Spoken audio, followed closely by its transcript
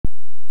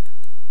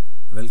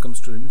Welcome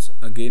students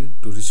again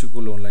to Xii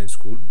Pol Online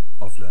School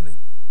of Learning.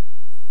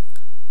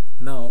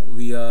 Now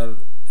we are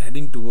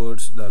heading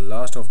towards the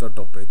last of the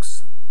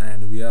topics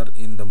and we are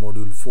in the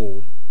module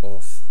 4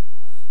 of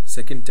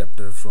second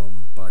chapter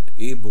from part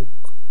A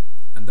book,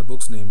 and the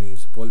book's name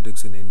is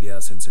Politics in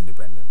India Since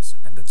Independence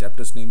and the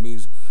chapter's name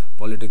is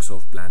Politics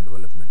of Planned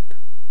Development.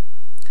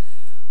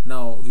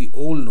 Now we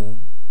all know,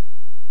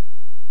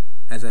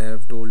 as I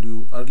have told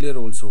you earlier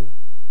also,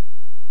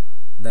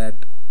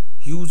 that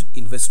huge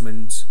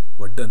investments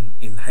were done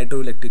in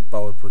hydroelectric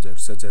power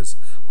projects such as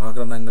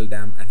Bhakra Nangal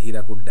Dam and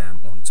Hirakud Dam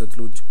on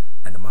Satluj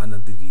and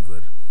Mahanadi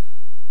River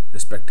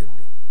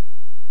respectively.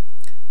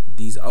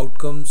 These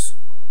outcomes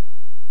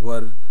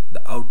were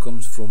the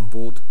outcomes from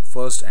both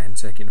first and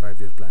second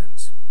 5-year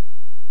plans.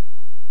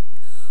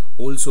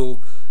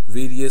 Also,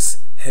 various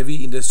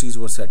heavy industries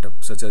were set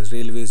up such as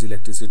railways,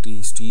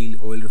 electricity, steel,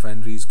 oil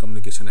refineries,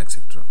 communication,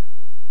 etc.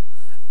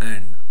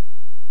 And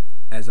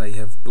as I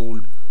have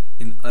told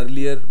in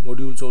earlier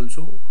modules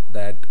also,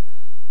 that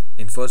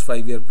in first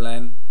 5-year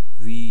plan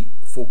we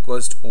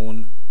focused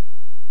on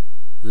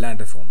land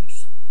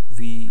reforms.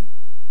 We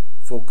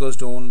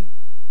focused on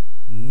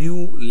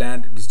new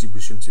land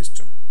distribution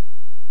system.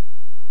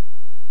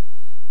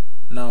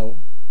 Now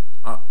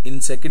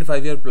in second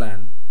 5-year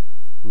plan,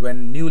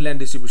 when new land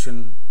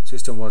distribution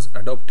system was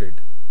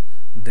adopted,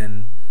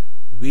 then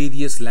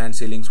various land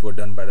sellings were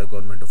done by the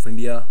government of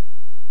India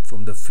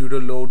from the feudal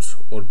lords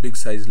or big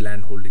size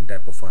land holding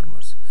type of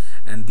farmers,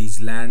 and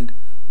these land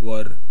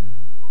were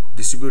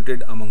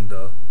distributed among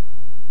the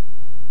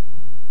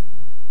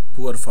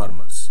poor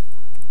farmers.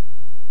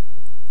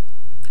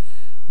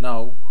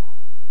 Now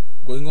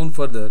going on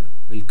further,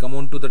 we'll come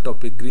on to the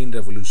topic Green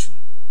Revolution.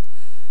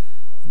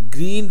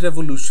 Green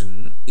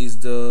Revolution is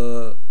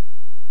the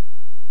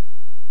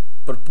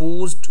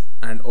proposed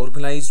and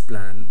organized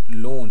plan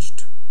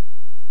launched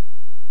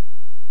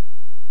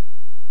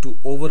to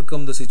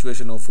overcome the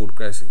situation of food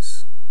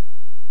crisis.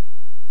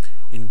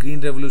 In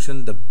Green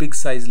Revolution, the big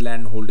size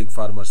land holding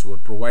farmers were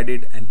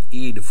provided an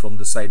aid from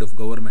the side of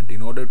government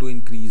in order to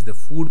increase the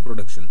food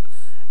production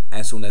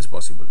as soon as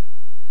possible.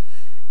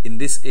 In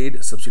this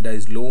aid,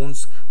 subsidized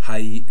loans,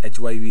 high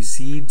HYV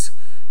seeds,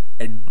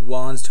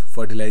 advanced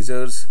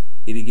fertilizers,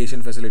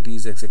 irrigation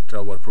facilities,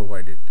 etc. were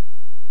provided,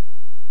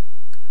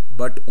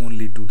 but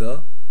only to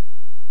the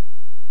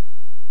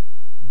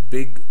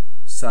big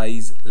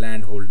size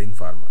land holding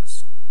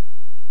farmers.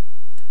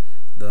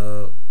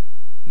 The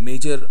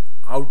major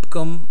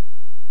outcome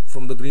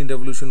from the Green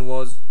Revolution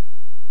was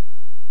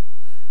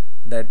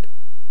that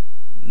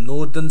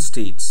northern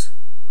states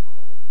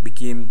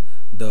became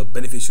the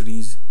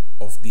beneficiaries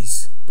of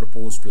this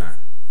proposed plan,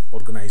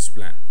 organized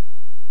plan,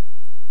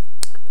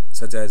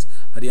 such as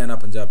Haryana,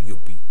 Punjab,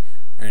 UP,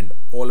 and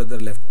all other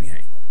left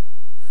behind.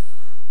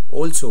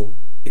 Also,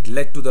 it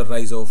led to the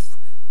rise of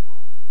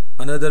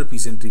another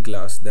peasantry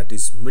class, that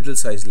is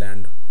middle-sized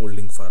land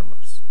holding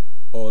farmers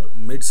or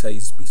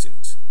mid-sized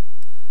peasants.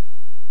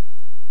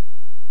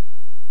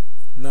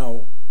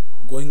 Now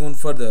going on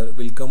further,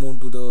 we'll come on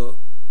to the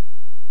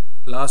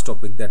last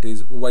topic, that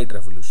is White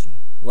Revolution.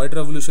 White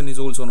Revolution is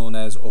also known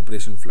as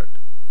Operation Flood.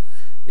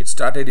 It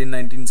started in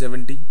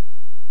 1970,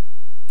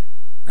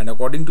 and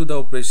according to the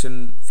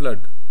Operation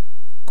Flood,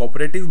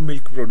 cooperative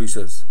milk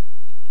producers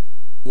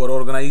were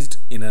organized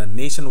in a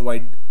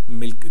nationwide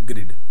milk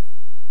grid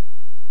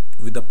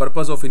with the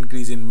purpose of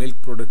increasing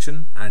milk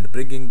production and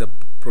bringing the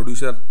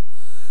producer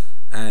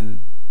and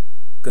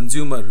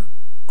consumer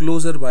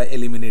closer by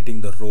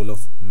eliminating the role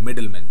of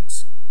middlemen.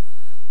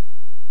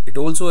 It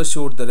also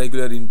assured the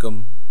regular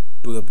income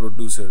to the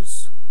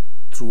producers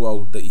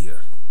throughout the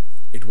year.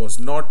 It was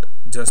not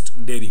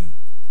just daring,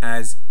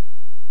 as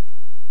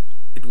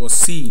it was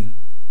seen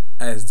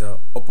as the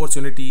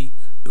opportunity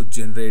to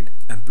generate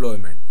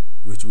employment,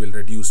 which will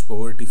reduce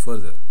poverty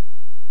further.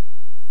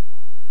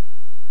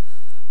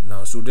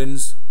 Now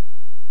students,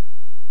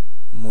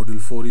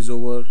 module 4 is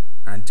over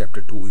and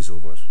chapter 2 is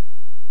over.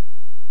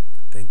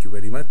 Thank you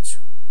very much.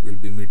 We'll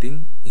be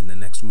meeting in the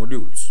next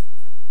modules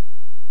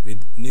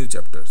with new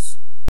chapters.